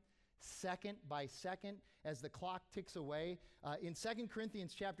time, second by second, as the clock ticks away? In 2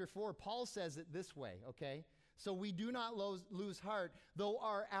 Corinthians chapter 4, Paul says it this way, okay? So we do not lose heart, though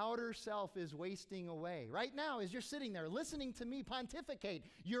our outer self is wasting away. Right now, as you're sitting there listening to me pontificate,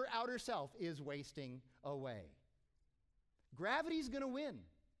 your outer self is wasting away. Gravity's going to win.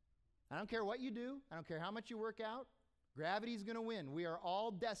 I don't care what you do. I don't care how much you work out. Gravity's going to win. We are all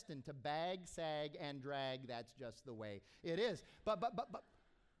destined to bag, sag, and drag. That's just the way it is. But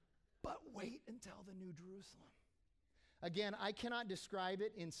wait until the New Jerusalem. Again, I cannot describe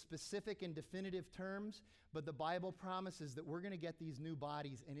it in specific and definitive terms, but the Bible promises that we're going to get these new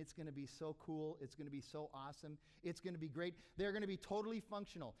bodies, and it's going to be so cool. It's going to be so awesome. It's going to be great. They're going to be totally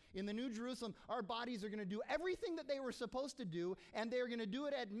functional. In the New Jerusalem, our bodies are going to do everything that they were supposed to do, and they're going to do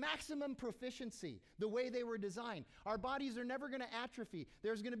it at maximum proficiency, the way they were designed. Our bodies are never going to atrophy.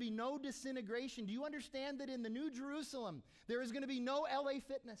 There's going to be no disintegration. Do you understand that in the New Jerusalem, there is going to be no LA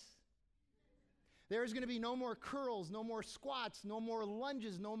Fitness? There's going to be no more curls, no more squats, no more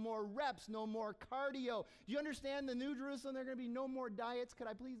lunges, no more reps, no more cardio. Do you understand the New Jerusalem? There are going to be no more diets. Could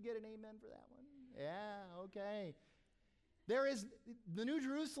I please get an amen for that one? Yeah, okay. The New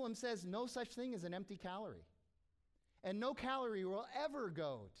Jerusalem says no such thing as an empty calorie. And no calorie will ever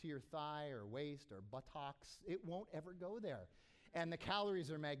go to your thigh or waist or buttocks. It won't ever go there. And the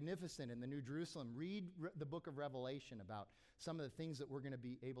calories are magnificent in the New Jerusalem. Read the book of Revelation about some of the things that we're going to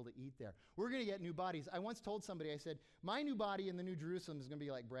be able to eat there. We're going to get new bodies. I once told somebody, I said, my new body in the New Jerusalem is going to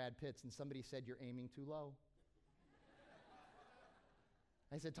be like Brad Pitt's. And somebody said, you're aiming too low.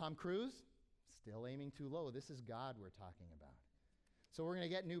 I said, Tom Cruise? Still aiming too low. This is God we're talking about. So we're going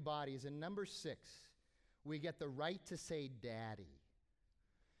to get new bodies. And number 6, we get the right to say daddy.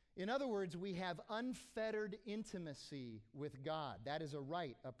 In other words, we have unfettered intimacy with God. That is a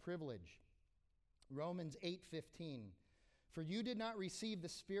right, a privilege. Romans 8:15. For you did not receive the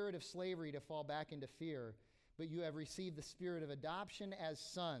spirit of slavery to fall back into fear, but you have received the spirit of adoption as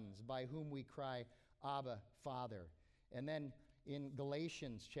sons, by whom we cry, Abba, Father. And then in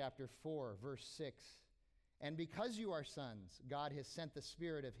Galatians chapter 4, verse 6, and because you are sons, God has sent the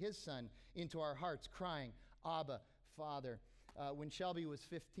spirit of his Son into our hearts, crying, Abba, Father. When Shelby was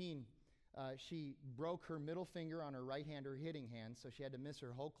 15, she broke her middle finger on her right hand, her hitting hand, so she had to miss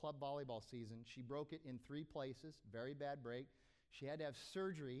her whole club volleyball season. She broke it in 3 places, very bad break. She had to have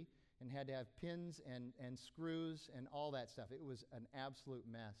surgery and had to have pins and screws and all that stuff. It was an absolute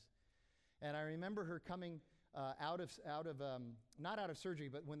mess. And I remember her coming not out of surgery,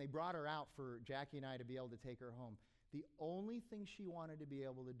 but when they brought her out for Jackie and I to be able to take her home, the only thing she wanted to be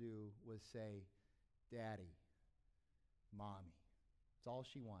able to do was say, Daddy, Mommy. It's all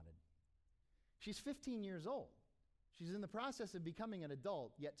she wanted. She's 15 years old. She's in the process of becoming an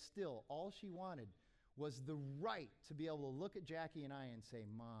adult, yet still all she wanted was the right to be able to look at Jackie and I and say,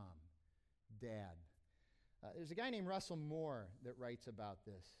 Mom, Dad. There's a guy named Russell Moore that writes about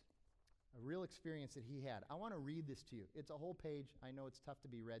this, a real experience that he had. I want to read this to you. It's a whole page. I know it's tough to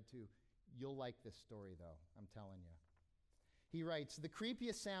be read to. You'll like this story, though, I'm telling you. He writes, the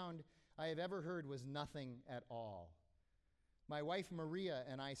creepiest sound I have ever heard was nothing at all. My wife Maria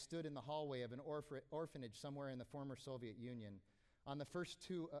and I stood in the hallway of an orphanage somewhere in the former Soviet Union on the first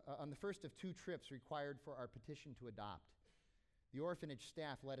of two trips required for our petition to adopt. The orphanage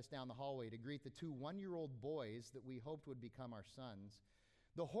staff led us down the hallway to greet the two one-year-old boys that we hoped would become our sons.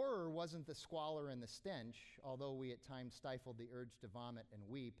 The horror wasn't the squalor and the stench, although we at times stifled the urge to vomit and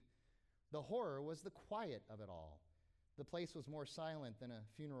weep. The horror was the quiet of it all. The place was more silent than a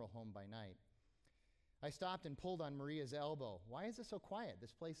funeral home by night. I stopped and pulled on Maria's elbow. Why is it so quiet?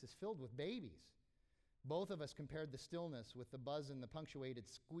 This place is filled with babies. Both of us compared the stillness with the buzz and the punctuated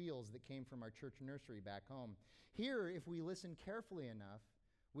squeals that came from our church nursery back home. Here, if we listened carefully enough,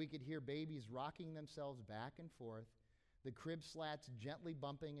 we could hear babies rocking themselves back and forth, the crib slats gently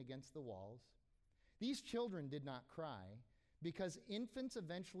bumping against the walls. These children did not cry because infants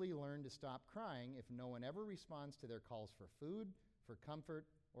eventually learn to stop crying if no one ever responds to their calls for food, for comfort,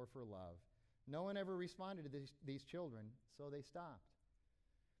 or for love. No one ever responded to these children, so they stopped.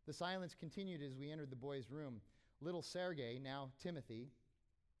 The silence continued as we entered the boys' room. Little Sergei, now Timothy,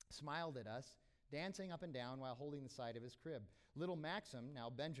 smiled at us, dancing up and down while holding the side of his crib. Little Maxim, now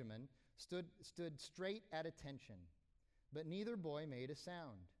Benjamin, stood straight at attention. But neither boy made a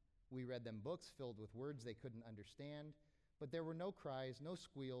sound. We read them books filled with words they couldn't understand, but there were no cries, no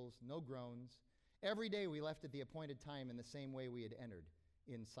squeals, no groans. Every day we left at the appointed time in the same way we had entered,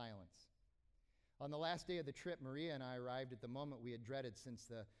 in silence. On the last day of the trip, Maria and I arrived at the moment we had dreaded since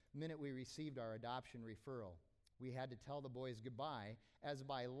the minute we received our adoption referral. We had to tell the boys goodbye, as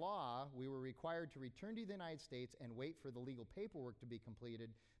by law, we were required to return to the United States and wait for the legal paperwork to be completed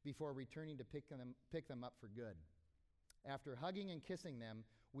before returning to pick them up for good. After hugging and kissing them,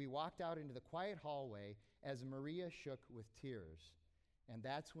 we walked out into the quiet hallway as Maria shook with tears. And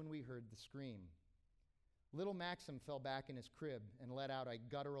that's when we heard the scream. Little Maxim fell back in his crib and let out a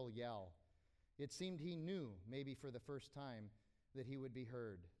guttural yell. It seemed he knew, maybe for the first time, that he would be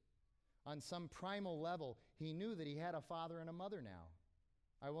heard. On some primal level, he knew that he had a father and a mother now.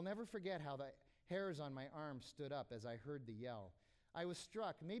 I will never forget how the hairs on my arm stood up as I heard the yell. I was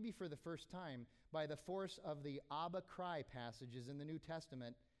struck, maybe for the first time, by the force of the Abba cry passages in the New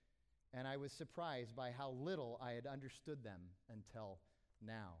Testament, and I was surprised by how little I had understood them until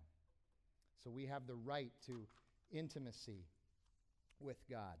now. So we have the right to intimacy with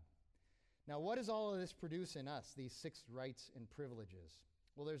God. Now, what does all of this produce in us, these 6 rights and privileges?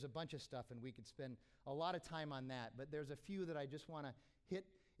 Well, there's a bunch of stuff, and we could spend a lot of time on that, but there's a few that I just want to hit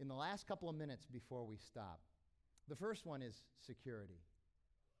in the last couple of minutes before we stop. The first one is security.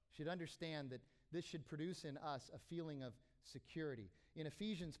 You should understand that this should produce in us a feeling of security. In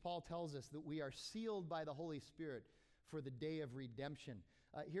Ephesians, Paul tells us that we are sealed by the Holy Spirit for the day of redemption.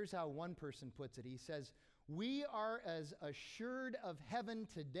 Here's how one person puts it. He says, we are as assured of heaven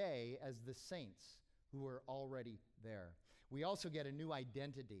today as the saints who are already there. We also get a new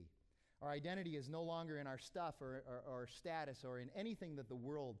identity. Our identity is no longer in our stuff or status or in anything that the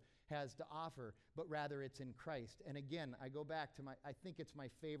world has to offer, but rather it's in Christ. And again, I go back to I think it's my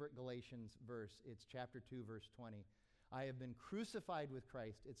favorite Galatians verse. It's chapter 2, verse 20. I have been crucified with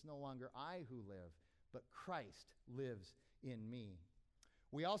Christ. It's no longer I who live, but Christ lives in me.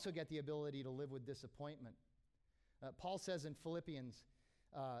 We also get the ability to live with disappointment. Paul says in Philippians,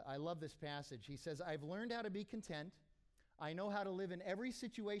 I love this passage. He says, I've learned how to be content. I know how to live in every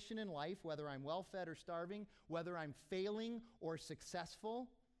situation in life, whether I'm well-fed or starving, whether I'm failing or successful,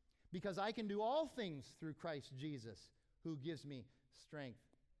 because I can do all things through Christ Jesus, who gives me strength.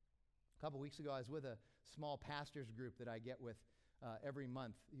 A couple weeks ago, I was with a small pastors group that I get with every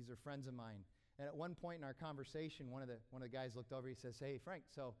month. These are friends of mine. And at one point in our conversation, one of the guys looked over. He says, hey, Frank,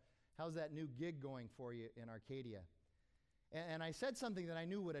 so how's that new gig going for you in Arcadia? And I said something that I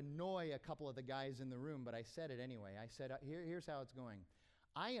knew would annoy a couple of the guys in the room, but I said it anyway. I said, here's how it's going.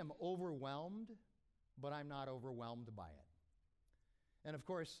 I am overwhelmed, but I'm not overwhelmed by it. And of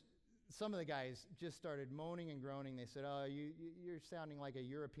course, some of the guys just started moaning and groaning. They said, oh, you're sounding like a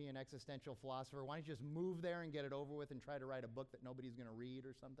European existential philosopher. Why don't you just move there and get it over with and try to write a book that nobody's going to read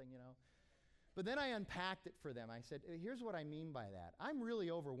or something, you know? But then I unpacked it for them. I said, here's what I mean by that. I'm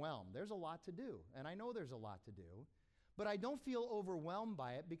really overwhelmed. There's a lot to do, and I know there's a lot to do, but I don't feel overwhelmed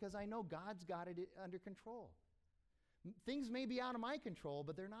by it because I know God's got it under control. Things may be out of my control,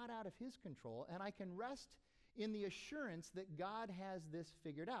 but they're not out of His control, and I can rest in the assurance that God has this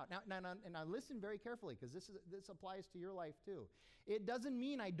figured out. Now listen very carefully, because this applies to your life too. It doesn't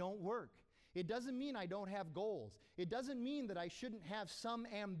mean I don't work. It doesn't mean I don't have goals. It doesn't mean that I shouldn't have some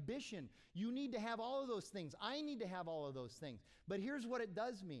ambition. You need to have all of those things. I need to have all of those things. But here's what it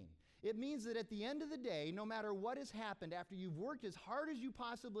does mean. It means that at the end of the day, no matter what has happened, after you've worked as hard as you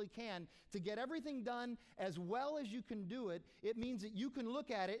possibly can to get everything done as well as you can do it, it means that you can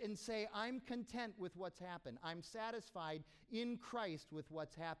look at it and say, I'm content with what's happened. I'm satisfied in Christ with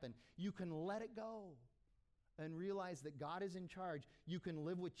what's happened. You can let it go and realize that God is in charge. You can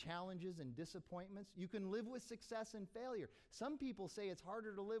live with challenges and disappointments. You can live with success and failure. Some people say it's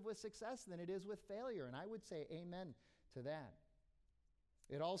harder to live with success than it is with failure, and I would say amen to that.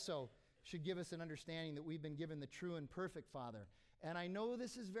 It also should give us an understanding that we've been given the true and perfect Father. And I know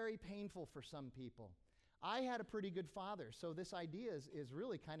this is very painful for some people. I had a pretty good father, so this idea is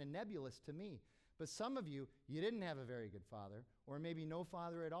really kind of nebulous to me. But some of you didn't have a very good father, or maybe no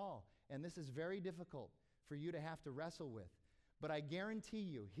father at all. And this is very difficult for you to have to wrestle with. But I guarantee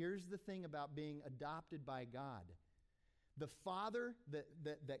you, here's the thing about being adopted by God. The Father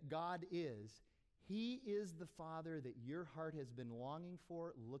that God is, He is the Father that your heart has been longing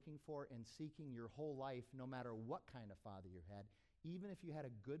for, looking for, and seeking your whole life, no matter what kind of father you had, even if you had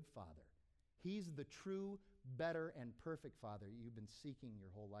a good father. He's the true, better, and perfect Father you've been seeking your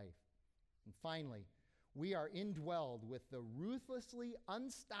whole life. And finally, we are indwelled with the ruthlessly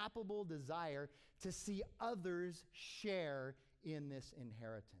unstoppable desire to see others share in this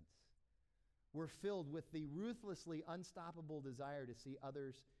inheritance. We're filled with the ruthlessly unstoppable desire to see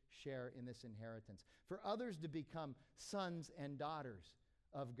others share in this inheritance, for others to become sons and daughters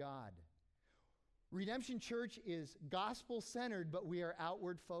of God. Redemption Church is gospel-centered, but we are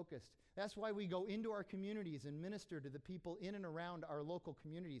outward-focused. That's why we go into our communities and minister to the people in and around our local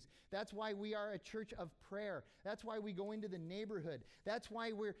communities. That's why we are a church of prayer. That's why we go into the neighborhood. That's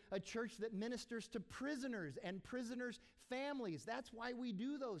why we're a church that ministers to prisoners and prisoners' families. That's why we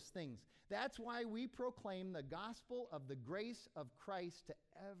do those things. That's why we proclaim the gospel of the grace of Christ to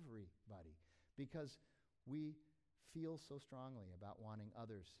everybody, because we feel so strongly about wanting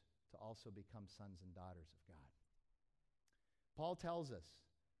others to also become sons and daughters of God. Paul tells us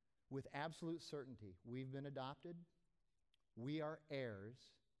with absolute certainty, we've been adopted, we are heirs,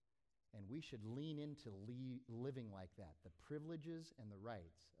 and we should lean into living like that, the privileges and the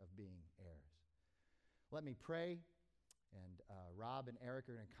rights of being heirs. Let me pray, and Rob and Eric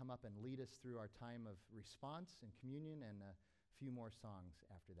are going to come up and lead us through our time of response and communion, and a few more songs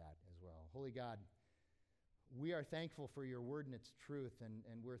after that as well. Holy God, we are thankful for your word and its truth, and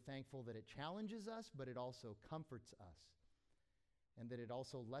we're thankful that it challenges us, but it also comforts us, and that it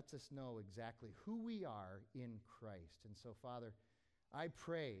also lets us know exactly who we are in Christ. And so, Father, I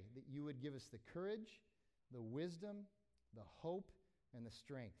pray that you would give us the courage, the wisdom, the hope, and the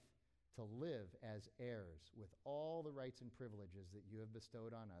strength to live as heirs with all the rights and privileges that you have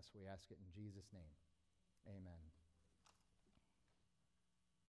bestowed on us. We ask it in Jesus' name. Amen.